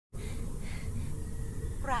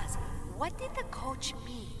grass. What did the coach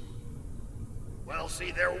mean? Well,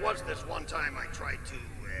 see, there was this one time I tried to,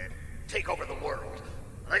 take over the world.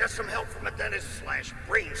 I got some help from a dentist slash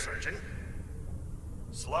brain surgeon.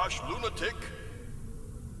 Slash lunatic.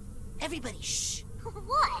 Everybody, shh!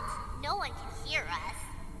 What? No one can hear us.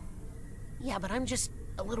 Yeah, but I'm just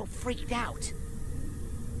a little freaked out.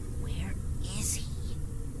 Where is he?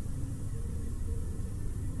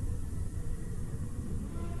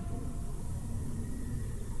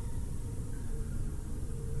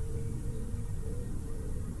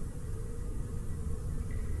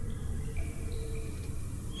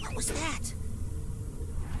 What was that?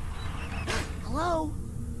 Hello?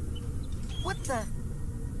 What the?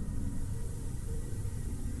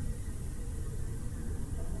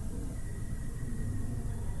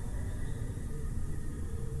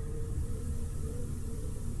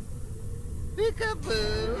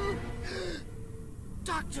 Peekaboo!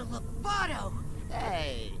 Dr. Loboto!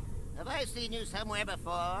 Hey, have I seen you somewhere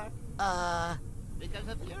before? Because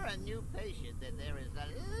if you're a new patient, then there is a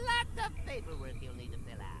lot of paperwork you'll need to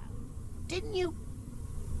fill out. Didn't you...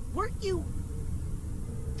 weren't you...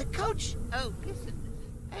 the coach? Oh, listen,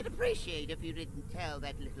 I'd appreciate if you didn't tell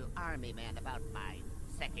that little army man about my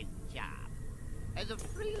second job. As a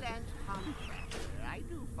freelance contractor, I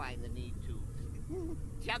do find the need to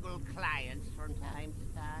juggle clients from time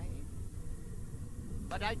to time.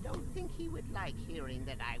 But I don't think he would like hearing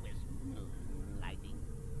that I was moonlighting.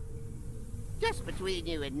 Just between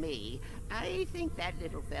you and me, I think that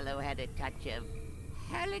little fellow had a touch of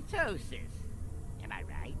halitosis. Am I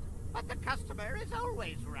right? But the customer is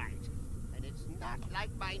always right. And it's not like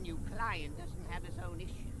my new client doesn't have his own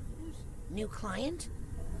issues. New client?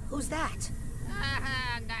 Who's that?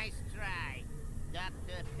 Aha, nice try.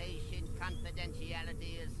 Doctor-patient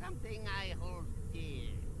confidentiality is something I hold dear.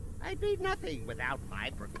 I'd be nothing without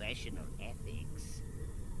my professional ethics.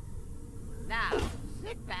 Now,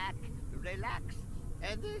 sit back, relax,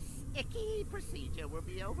 and this icky procedure will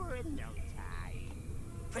be over in no time.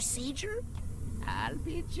 Procedure? I'll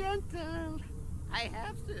be gentle. I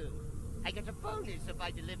have to. I get a bonus if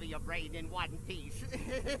I deliver your brain in one piece.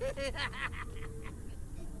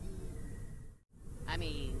 I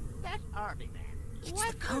mean, that army man. It's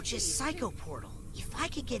the coach's psycho portal. If I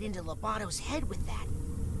could get into Loboto's head with that...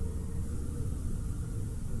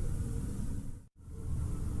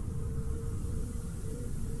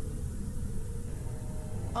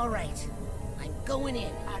 All right, I'm going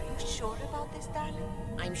in. Are you sure about this, darling?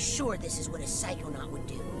 I'm sure this is what a psychonaut would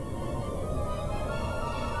do.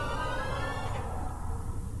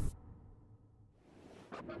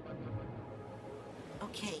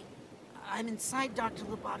 Okay, I'm inside Dr.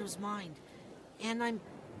 Loboto's mind, and I'm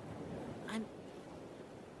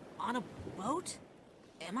on a boat?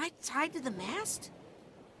 Am I tied to the mast?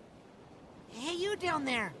 Hey, you down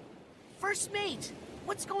there! First mate,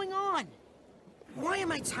 what's going on? Why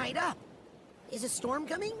am I tied up? Is a storm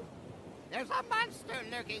coming? There's a monster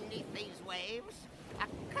lurking neath these waves. A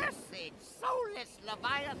cursed, soulless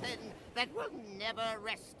leviathan that will never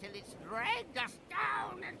rest till it's dragged us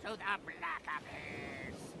down into the black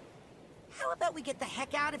abyss. How about we get the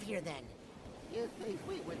heck out of here, then? You think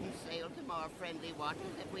we wouldn't sail to more friendly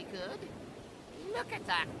waters if we could? Look at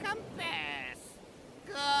our compass.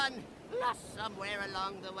 Gone, lost somewhere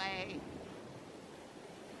along the way.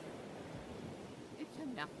 It's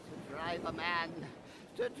enough to drive a man,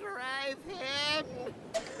 to drive him.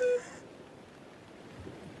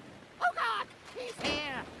 Oh God, he's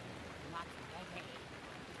here. Not ready.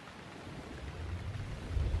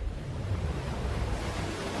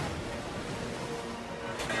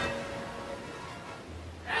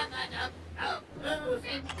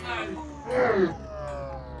 Losing.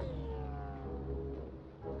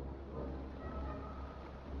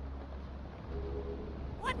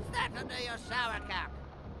 What's that under your shower cap?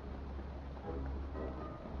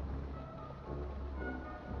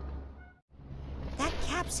 That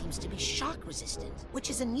cap seems to be shock resistant, which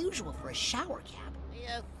is unusual for a shower cap.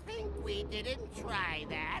 You think we didn't try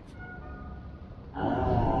that?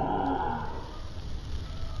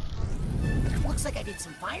 Looks like I did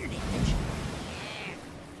some fire damage. Yes,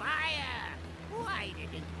 fire! Why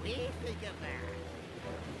didn't we think of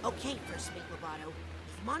that? Okay, First Mate Loboto.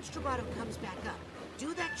 If Monstroboto comes back up,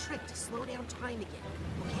 do that trick to slow down time again,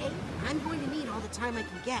 okay? I'm going to need all the time I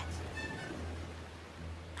can get.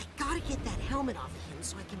 I gotta get that helmet off of him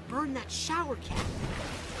so I can burn that shower cap.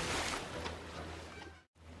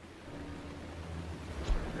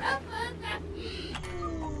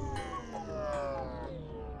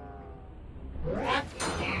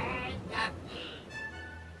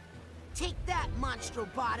 Take that,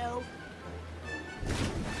 Monstroboto!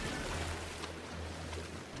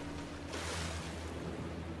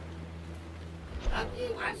 He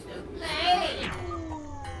wants to play!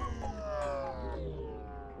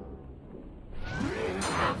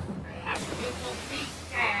 Little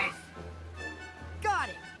pieces! Got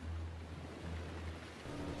it!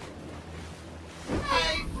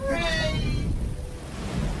 My friend!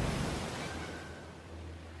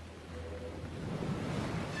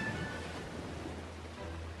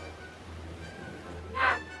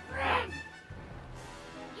 Not friend!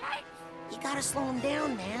 Yikes! You gotta slow him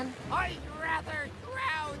down, man. I'd rather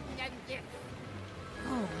drown than this.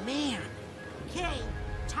 Oh, man. Okay,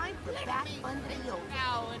 time for that fun to be over.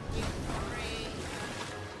 Now and be free.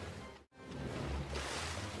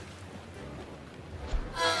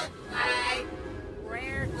 My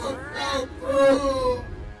rare bird.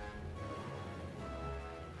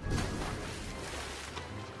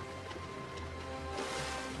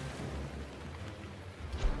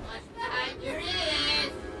 What's behind your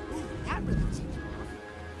ears? Ooh, that really ticked him off.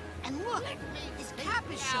 And look, his cap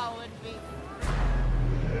is Now showing. and be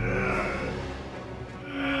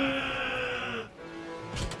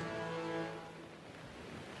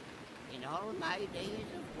In all my days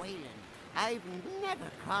of whaling, I've never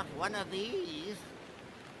caught one of these.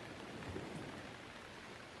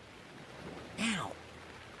 Now,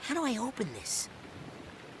 how do I open this?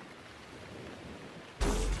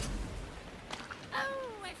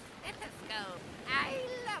 Oh, a stethoscope. I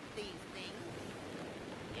love these things.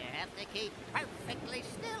 You have to keep perfectly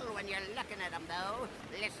still when you're looking at them, though,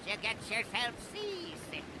 lest you get yourself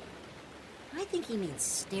seasick. I think he means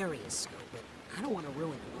stereoscope, but I don't want to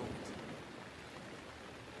ruin the moment.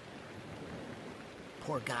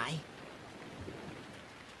 Poor guy.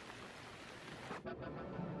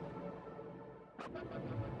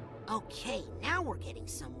 Okay, now we're getting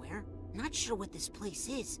somewhere. Not sure what this place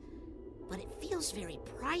is, but it feels very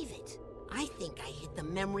private. I think I hit the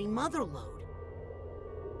memory mother lode.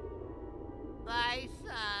 Bye,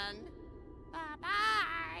 son.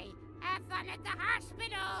 Bye-bye. Have fun at the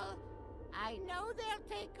hospital. I know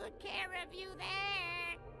they'll take good care of you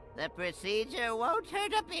there. The procedure won't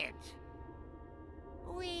hurt a bit.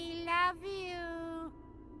 We love you.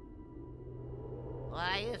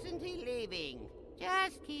 Why isn't he leaving?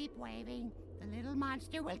 Just keep waving. The little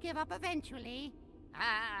monster will give up eventually.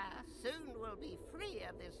 Ah, soon we'll be free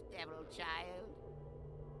of this devil child.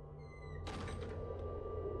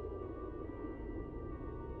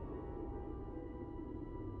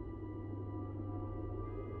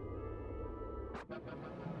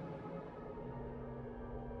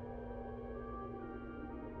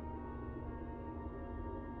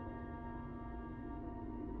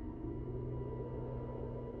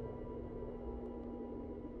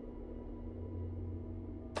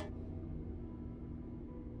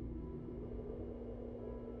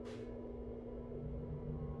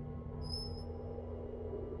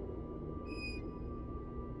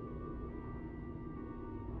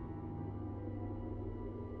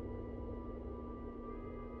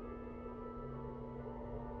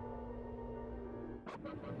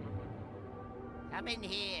 Come in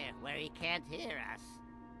here, where he can't hear us.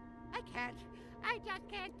 I can't. I just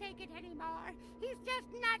can't take it anymore. He's just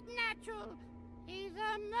not natural. He's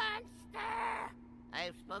a monster.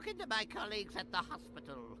 I've spoken to my colleagues at the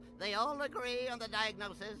hospital. They all agree on the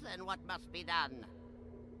diagnosis and what must be done.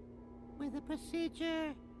 Will the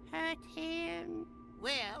procedure hurt him?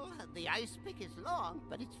 Well, the ice pick is long,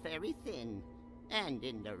 but it's very thin. And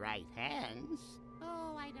in the right hands.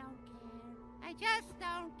 Oh, I don't care. I just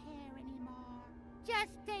don't care anymore.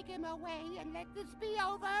 Just take him away and let this be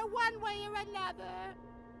over one way or another.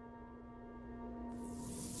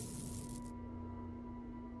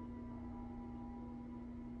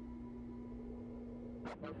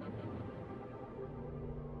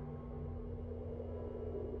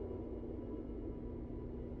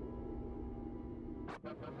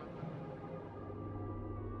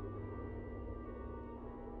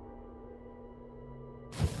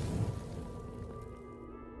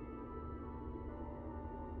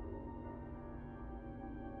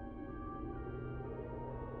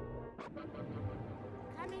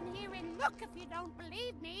 Come in here and look if you don't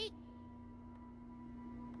believe me.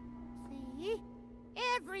 See?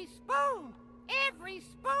 Every spoon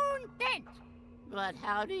bent. But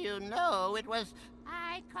how do you know it was...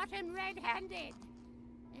 I caught him red-handed.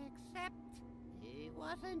 Except he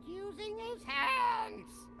wasn't using his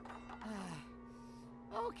hands.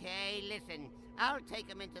 Okay, listen. I'll take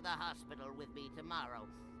him into the hospital with me tomorrow.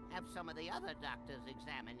 Have some of the other doctors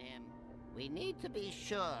examine him. We need to be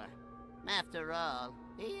sure. After all,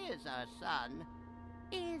 he is our son.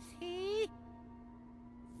 Is he?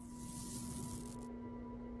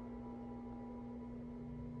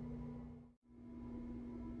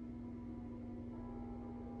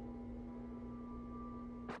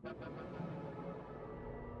 Oh,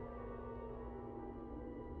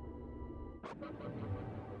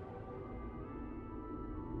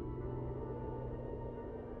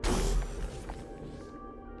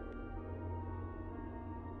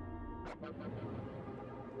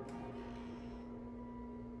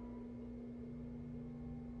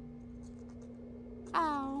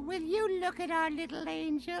 will you look at our little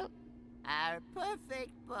angel? Our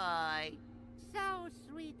perfect boy. So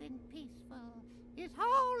sweet and peaceful. His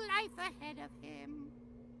whole life ahead of him.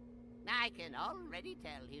 I can already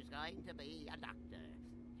tell he's going to be a doctor,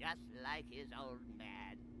 just like his old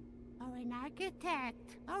man. Or an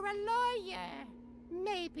architect, or a lawyer.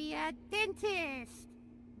 Maybe a dentist.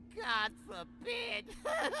 God forbid.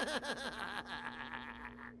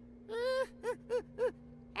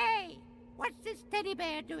 Hey, what's this teddy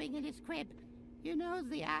bear doing in his crib? You know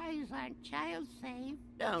the eyes aren't child-safe.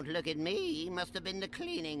 Don't look at me. He must have been the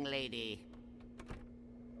cleaning lady.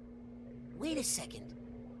 Wait a second.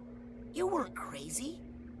 You weren't crazy.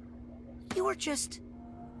 You were just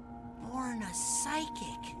born a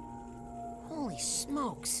psychic. Holy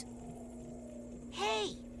smokes.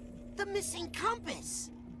 Hey! The missing compass!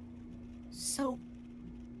 So,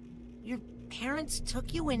 your parents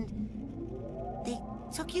took you and... They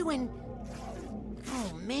took you and...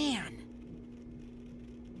 Oh, man.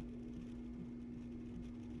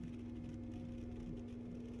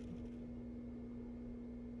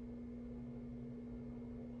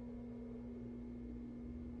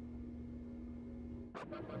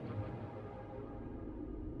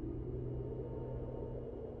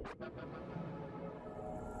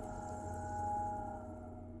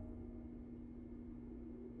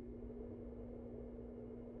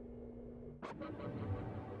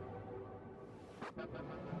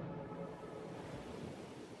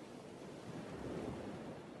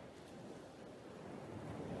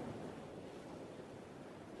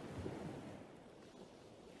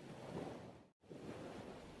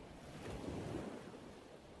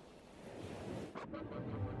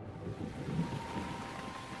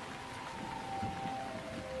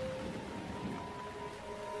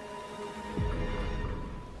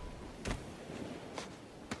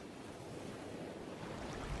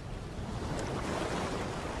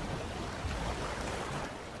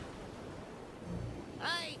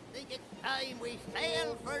 I think it's time we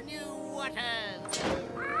sail for new waters. It's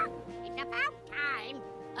about time.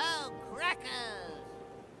 Oh, crackers!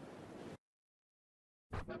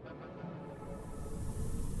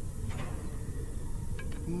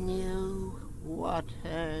 New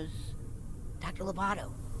waters. Dr.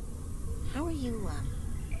 Loboto, how are you,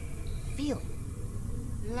 feeling?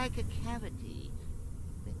 Like a cavity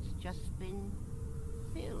that's just been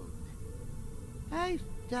filled. I've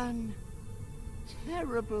done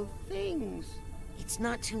terrible things. It's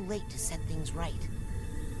not too late to set things right.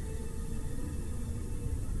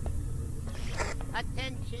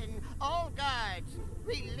 Attention, all guards!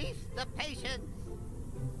 Release the patients!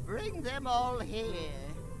 Bring them all here.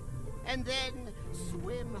 And then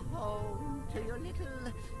swim home to your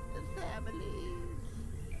little families.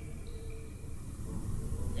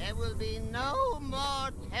 There will be no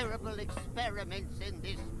more terrible experiments in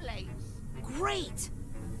this place. Great!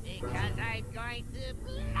 Because I'm going to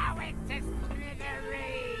blow it to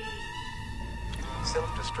smithereens!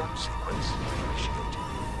 Self-destruct sequence initiated.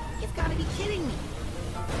 You've got to be kidding me!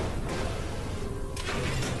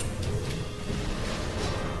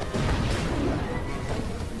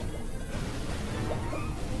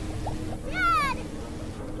 Dad!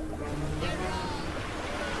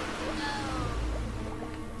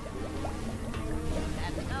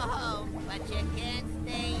 Have to go home, but you can't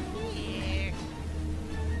stay here.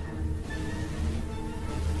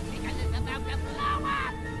 Because it's about to blow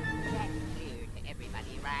up! That's clear to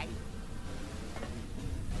everybody, right?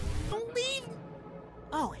 Don't leave!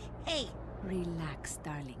 Oh, hey! Relax,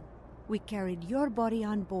 darling. We carried your body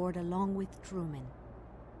on board along with Truman.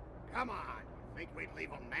 Come on, you think we'd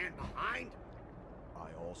leave a man behind?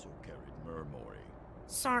 I also carried Murmury.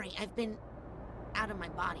 Sorry, I've been out of my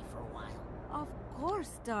body for a while. Of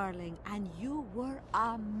course, darling, and you were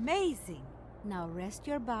amazing. Now rest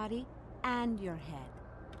your body and your head.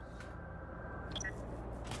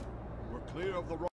 We're clear of the